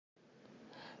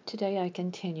Today I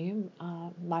continue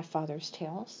my father's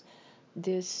tales.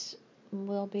 This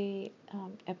will be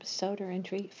episode or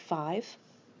entry 5.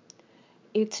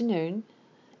 It's noon,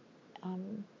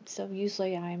 so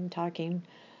usually I'm talking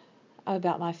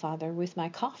about my father with my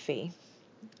coffee,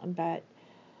 but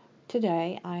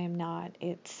today I am not.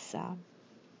 It's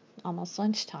almost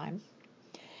lunchtime.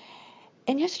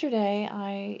 And yesterday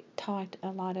I talked a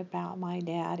lot about my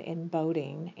dad and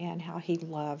boating and how he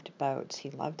loved boats. He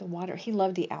loved the water. He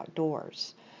loved the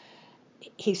outdoors.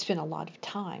 He spent a lot of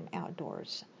time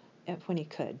outdoors when he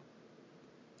could.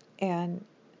 And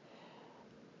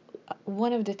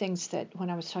one of the things that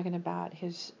when I was talking about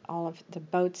all of the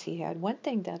boats he had, one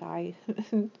thing that I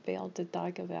failed to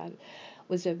talk about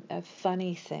was a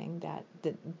funny thing that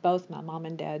both my mom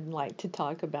and dad like to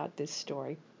talk about this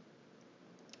story.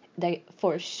 They,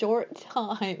 for a short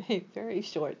time, a very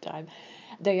short time,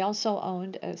 they also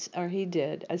owned, or he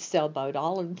did, a sailboat.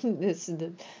 All of this,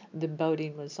 the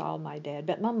boating was all my dad.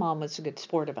 But my mom was a good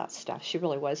sport about stuff. She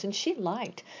really was. And she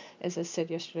liked, as I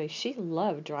said yesterday, she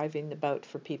loved driving the boat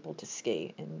for people to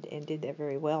ski and did that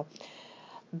very well.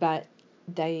 But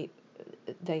they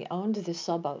owned this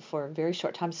sailboat for a very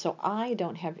short time. So I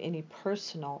don't have any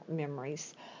personal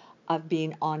memories of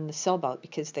being on the sailboat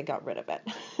because they got rid of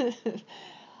it.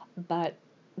 But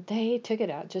they took it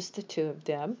out, just the two of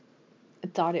them.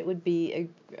 Thought it would be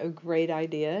a great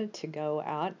idea to go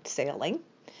out sailing.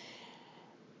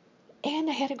 And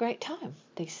they had a great time,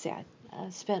 they said.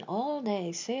 Spent all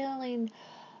day sailing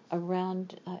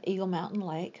around Eagle Mountain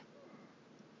Lake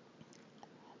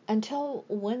until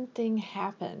one thing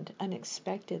happened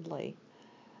unexpectedly.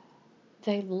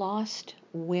 They lost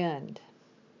wind.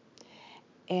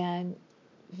 And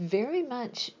very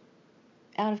much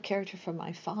out of character for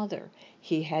my father,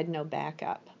 he had no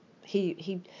backup.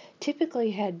 He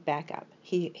typically had backup.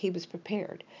 He was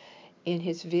prepared. In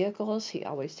his vehicles, he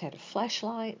always had a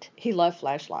flashlight. He loved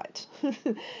flashlights.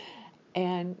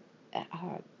 And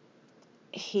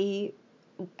he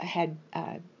had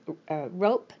a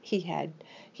rope. He had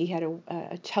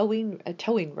a towing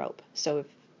rope. So if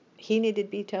he needed to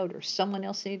be towed or someone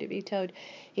else needed to be towed,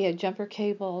 he had jumper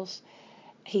cables.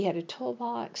 He had a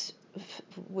toolbox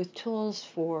with tools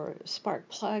for spark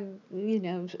plug,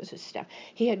 stuff.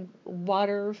 He had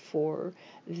water for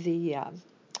the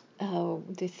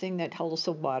thing that holds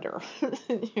the water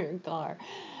in your car.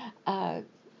 Uh,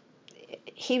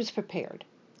 he was prepared.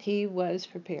 He was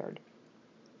prepared.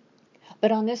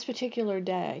 But on this particular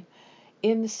day,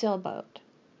 in the sailboat,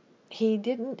 he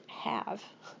didn't have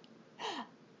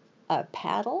a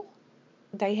paddle.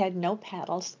 They had no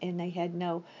paddles, and they had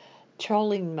no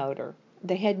trolling motor.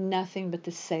 They had nothing but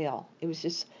the sail. It was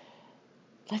just,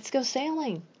 let's go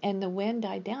sailing. And the wind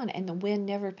died down, and the wind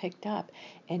never picked up.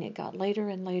 And it got later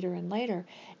and later and later,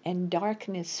 and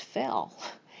darkness fell.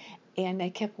 And they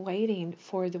kept waiting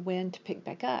for the wind to pick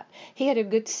back up. He had a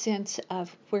good sense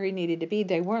of where he needed to be.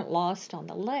 They weren't lost on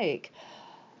the lake.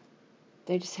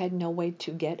 They just had no way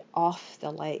to get off the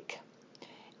lake.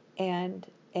 And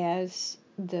as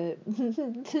the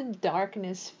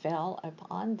darkness fell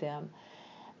upon them,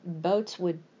 boats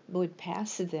would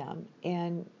pass them,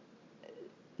 and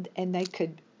they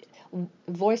could,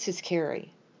 voices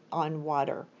carry on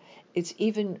water. It's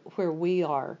even where we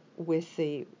are with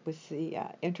the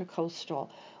intercoastal.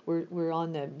 We're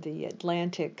on the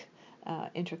Atlantic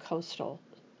intercoastal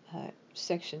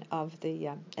section of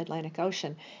the Atlantic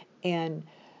Ocean, and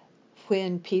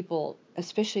when people,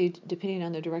 especially depending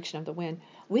on the direction of the wind,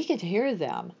 we could hear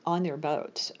them on their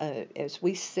boats as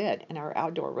we sit in our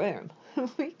outdoor room.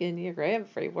 We can hear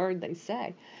every word they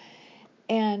say.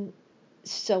 And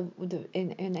so,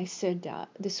 and they said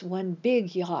this one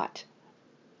big yacht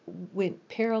went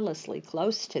perilously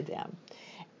close to them,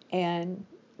 and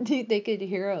they could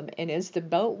hear them. And as the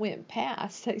boat went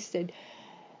past, they said,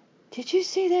 "Did you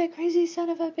see that crazy son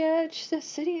of a bitch that's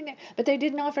sitting there?" But they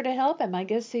didn't offer to help him. I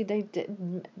guess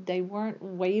they weren't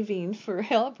waving for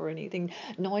help or anything,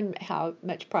 knowing how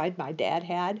much pride my dad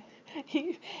had.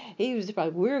 He was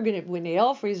probably, when the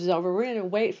hell freezes over, we're gonna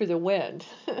wait for the wind.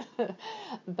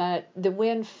 But the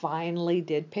wind finally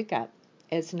did pick up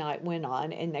as night went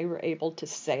on, and they were able to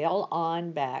sail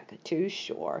on back to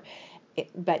shore.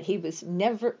 But he was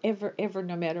never, ever, ever,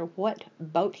 no matter what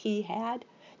boat he had,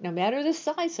 no matter the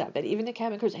size of it, even the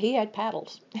cabin cruiser, he had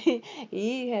paddles.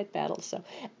 He had paddles. So,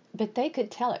 but they could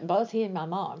tell it. Both he and my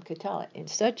mom could tell it in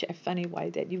such a funny way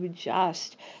that you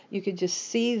could just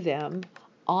see them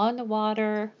on the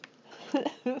water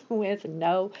with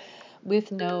no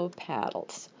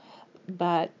paddles.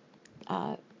 But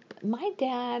my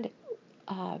dad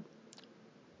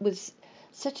was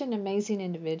such an amazing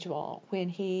individual when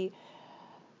he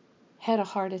had a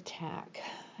heart attack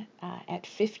at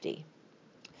 50.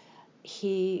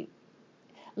 He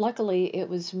Luckily, it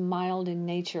was mild in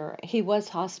nature. He was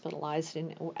hospitalized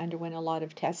and underwent a lot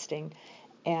of testing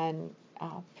and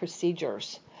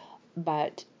procedures,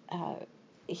 but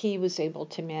he was able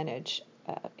to manage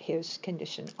his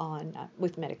condition on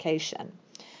with medication.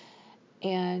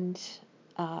 And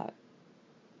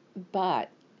but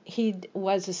he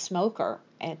was a smoker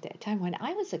at that time. When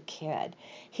I was a kid,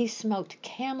 he smoked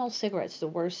Camel cigarettes, the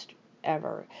worst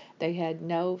ever. They had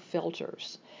no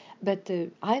filters, but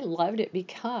I loved it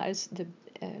because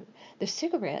the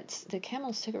cigarettes, the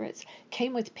Camel cigarettes,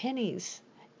 came with pennies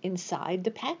inside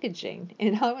the packaging,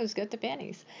 and I always got the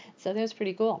pennies, so that was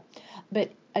pretty cool.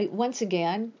 But once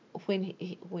again, when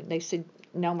they said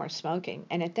no more smoking,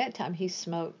 and at that time he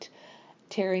smoked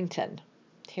Tarrington,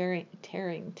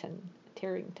 Tarrington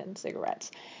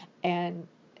cigarettes, and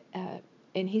uh,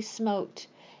 and he smoked.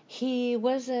 He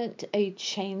wasn't a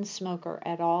chain smoker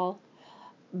at all,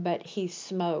 but he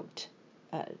smoked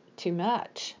too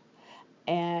much,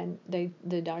 and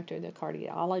the doctor, the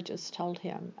cardiologist, told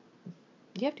him,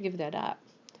 "You have to give that up.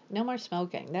 No more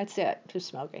smoking. That's it, just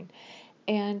smoking."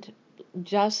 And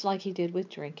just like he did with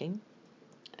drinking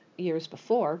years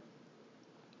before,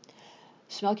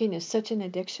 smoking is such an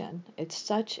addiction. It's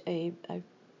such a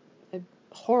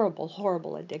horrible,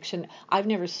 horrible addiction. I've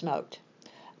never smoked,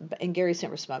 and Gary's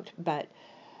never smoked, but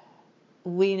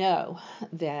we know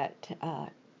that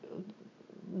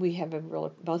we have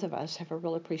both of us have a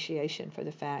real appreciation for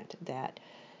the fact that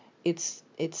it's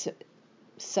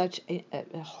such a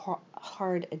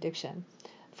hard addiction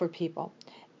for people.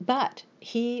 But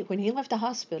when he left the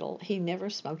hospital, he never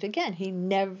smoked again. He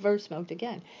never smoked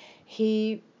again.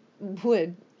 He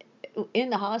would, in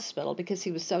the hospital, because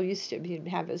he was so used to it, he'd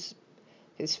have his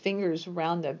fingers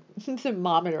around the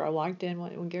thermometer. I walked in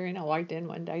when Gary and I walked in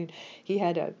one day. He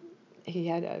had a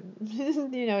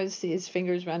his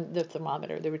fingers around the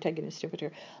thermometer. They were taking his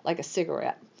temperature like a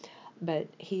cigarette. But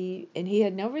he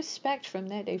had no respect from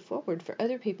that day forward for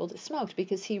other people that smoked,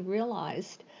 because he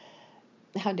realized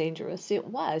how dangerous it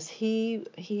was. He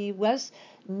was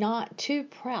not too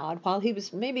proud, while he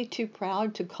was maybe too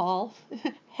proud to call,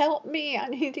 "Help me, I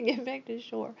need to get back to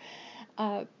shore."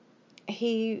 Uh,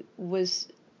 he was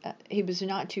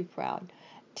not too proud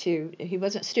he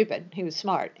wasn't stupid. He was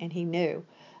smart, and he knew,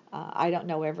 I don't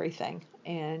know everything.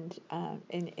 And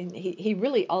he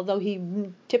really, although he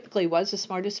typically was the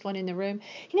smartest one in the room,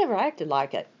 he never acted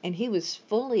like it. And he was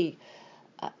fully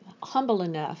humble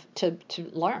enough to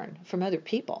learn from other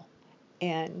people,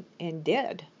 and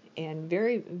did. And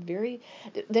very, very,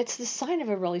 that's the sign of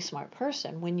a really smart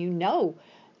person, when you know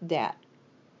that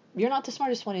you're not the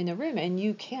smartest one in the room and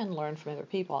you can learn from other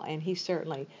people. And he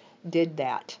certainly did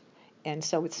that. And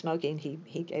so with smoking,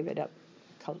 he gave it up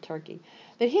cold turkey.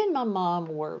 But he and my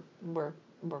mom were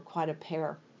quite a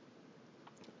pair,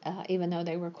 even though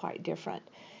they were quite different.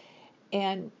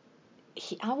 And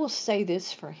I will say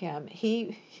this for him: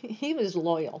 he was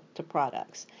loyal to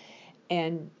products.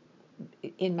 And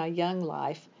in my young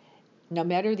life, no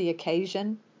matter the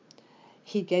occasion,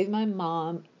 he gave my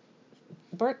mom,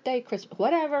 birthday, Christmas,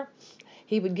 whatever,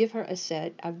 he would give her a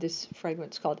set of this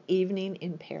fragrance called Evening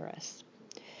in Paris.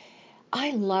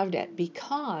 I loved it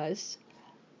because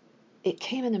it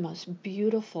came in the most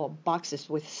beautiful boxes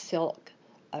with silk,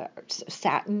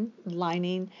 satin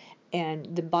lining,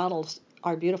 and the bottles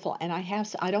are beautiful. And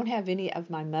I don't have any of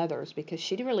my mother's because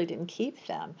she really didn't keep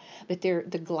them. But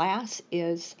the glass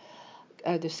is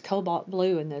this cobalt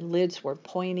blue, and the lids were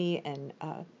pointy and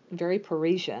very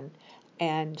Parisian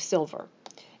and silver.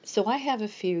 So I have a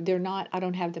few. They're not. I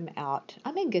don't have them out.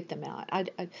 I may get them out.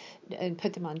 And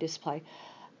put them on display.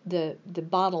 The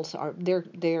bottles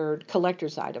they're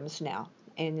collector's items now,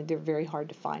 and they're very hard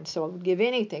to find. So I would give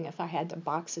anything if I had the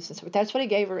boxes and stuff. That's what he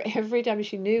gave her every time.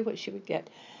 She knew what she would get.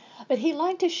 But he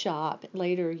liked to shop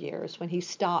later years when he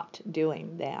stopped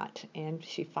doing that, and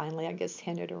she finally, I guess,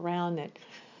 hinted around that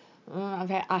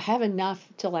I have enough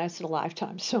to last a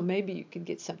lifetime, so maybe you could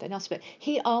get something else. But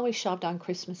he always shopped on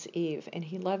Christmas Eve, and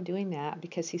he loved doing that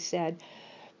because he said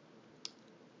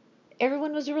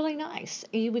everyone was really nice.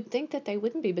 You would think that they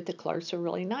wouldn't be, but the clerks were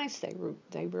really nice.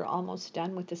 They were almost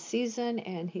done with the season,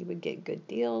 and he would get good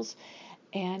deals.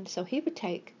 And so he would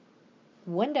take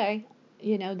one day,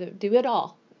 do it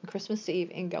all Christmas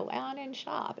Eve and go out and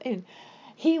shop. And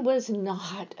he was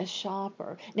not a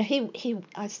shopper. Now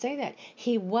I say that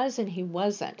he was and he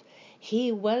wasn't.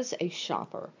 He was a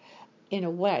shopper in a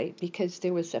way, because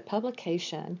there was a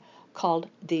publication called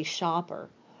The Shopper,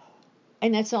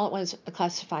 and that's all it was,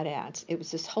 classified ads. It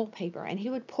was this whole paper, and he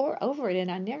would pour over it, and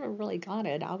I never really got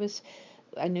it. I was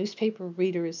a newspaper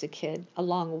reader as a kid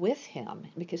along with him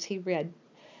because he read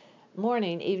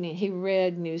morning, evening. He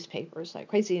read newspapers like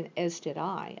crazy, and as did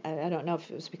I. I don't know if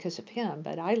it was because of him,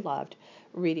 but I loved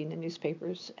reading the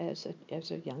newspapers as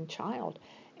a young child,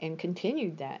 and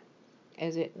continued that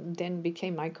as it then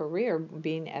became my career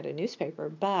being at a newspaper.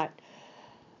 But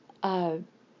uh,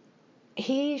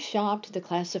 he shopped the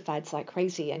classifieds like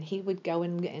crazy, and he would go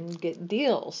and get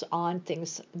deals on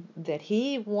things that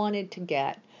he wanted to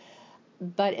get.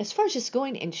 But as far as just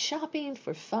going and shopping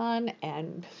for fun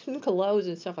and clothes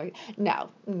and stuff like that,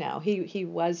 no, he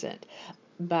wasn't.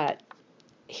 But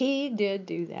he did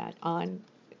do that on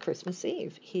Christmas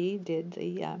Eve. He did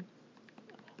the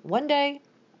one day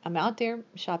I'm out there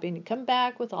shopping and come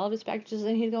back with all of his packages,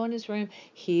 and he'd go in his room.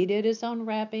 He did his own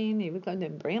wrapping. He would go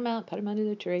and bring them out, put them under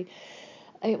the tree.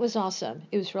 It was awesome.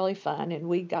 It was really fun, and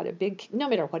we got a big. No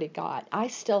matter what he got, I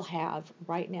still have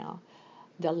right now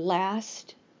the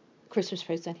last Christmas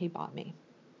present he bought me,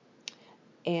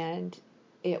 and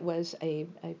it was it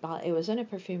wasn't a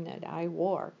perfume that I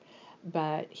wore,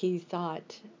 but he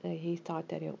thought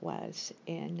that it was,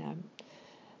 and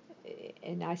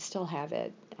I still have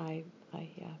it. I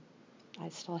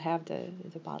still have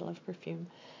the bottle of perfume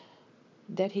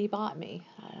that he bought me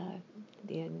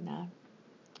in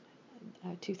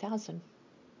 2000.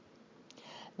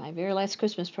 My very last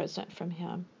Christmas present from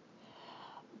him.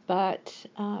 But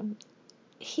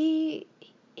he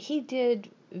he did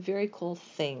very cool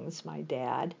things. My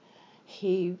dad,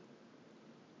 he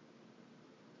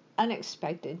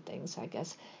unexpected things, I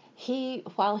guess.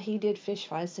 While he did fish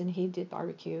fries and he did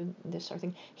barbecue and this sort of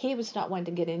thing, he was not one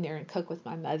to get in there and cook with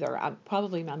my mother.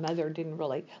 Probably my mother didn't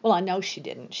really. Well, I know she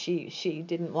didn't. She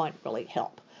didn't want really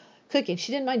help cooking.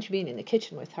 She didn't mind being in the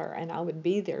kitchen with her, and I would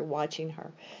be there watching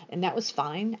her, and that was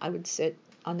fine. I would sit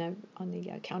on the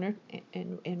counter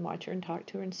and watch her and talk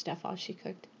to her and stuff while she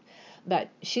cooked. But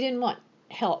she didn't want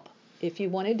help. If you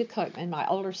wanted to cook, and my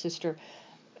older sister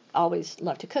always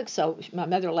loved to cook, so my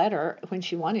mother let her when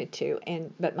she wanted to,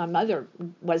 but my mother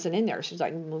wasn't in there. She was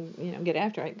like, well, get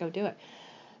after it, go do it.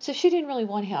 So she didn't really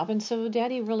want help, and so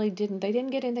Daddy really didn't. They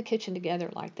didn't get in the kitchen together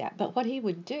like that. But what he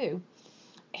would do,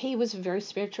 he was a very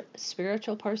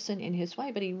spiritual person in his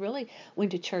way, but he really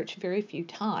went to church very few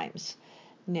times.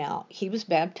 Now he was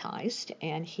baptized,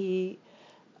 and he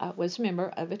was a member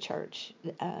of a church,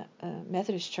 a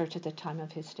Methodist church at the time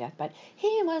of his death, but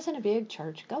he wasn't a big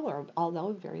church goer,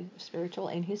 although very spiritual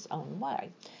in his own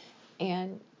way.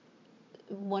 And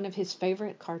one of his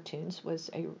favorite cartoons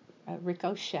was a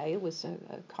Ricochet, was a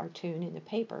cartoon in the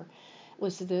paper,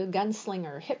 was the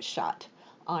gunslinger Hipshot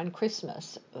on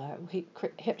Christmas. He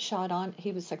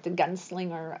was like the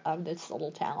gunslinger of this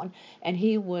little town, and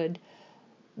he would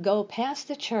go past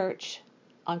the church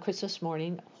on Christmas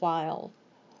morning while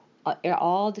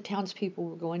all the townspeople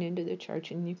were going into the church,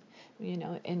 and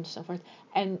and so forth,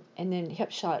 and then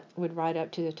Hipshot would ride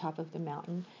up to the top of the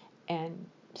mountain and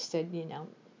said,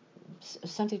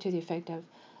 something to the effect of,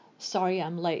 "Sorry,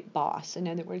 I'm late, boss." In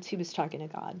other words, he was talking to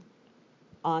God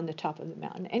on the top of the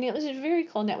mountain, and it was very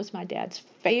cool. And that was my dad's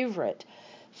favorite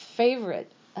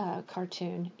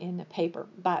cartoon in the paper,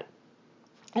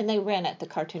 and they ran it. The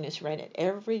cartoonists ran it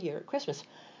every year at Christmas.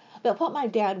 But what my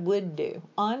dad would do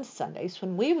on Sundays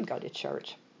when we would go to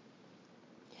church,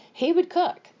 he would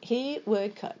cook. He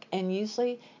would cook. And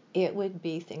usually it would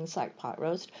be things like pot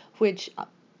roast, which I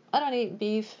don't eat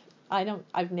beef.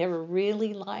 I've never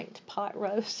really liked pot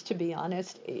roast, to be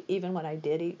honest, even when I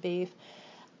did eat beef.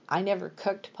 I never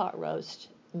cooked pot roast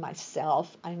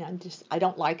myself. I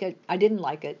don't like it. I didn't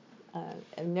like it. I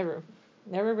never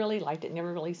really liked it.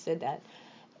 Never really said that.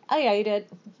 I ate it.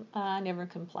 I never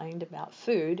complained about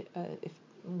food. If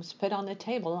it was put on the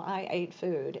table, I ate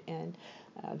food, and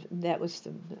that was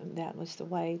the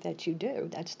way that you do.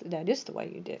 That is the way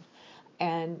you do.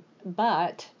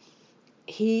 But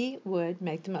he would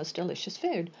make the most delicious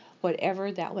food,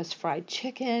 whatever that was, fried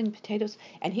chicken, potatoes,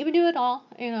 and he would do it all,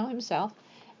 himself.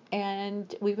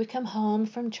 And we would come home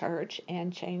from church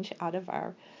and change out of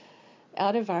our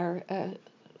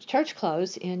church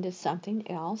clothes into something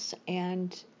else,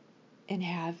 and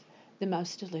have the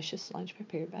most delicious lunch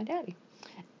prepared by Daddy.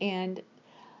 And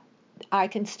I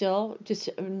can still just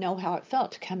know how it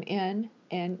felt to come in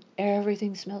and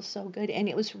everything smells so good. And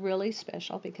it was really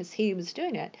special because he was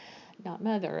doing it, not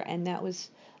Mother. And that was,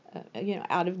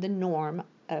 out of the norm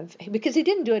because he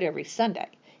didn't do it every Sunday.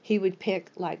 He would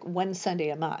pick like one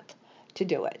Sunday a month to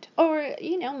do it, or,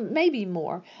 maybe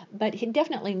more, but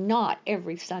definitely not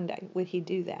every Sunday would he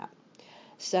do that.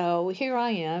 So here I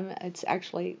am. It's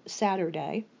actually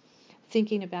Saturday,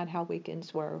 thinking about how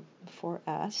weekends were for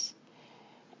us.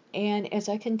 And as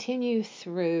I continue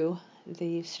through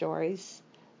the stories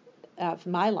of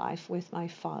my life with my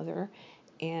father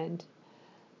and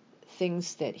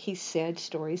things that he said,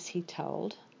 stories he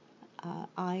told,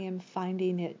 I am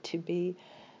finding it to be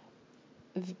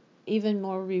even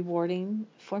more rewarding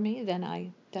for me than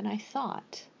I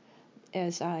thought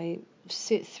as I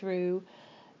sit through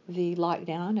the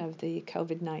lockdown of the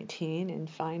COVID-19 and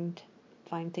find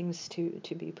things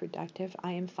to be productive.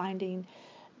 I am finding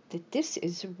that this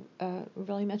is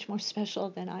really much more special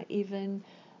than I even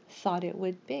thought it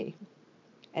would be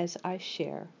as I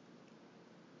share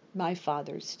my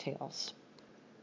father's tales.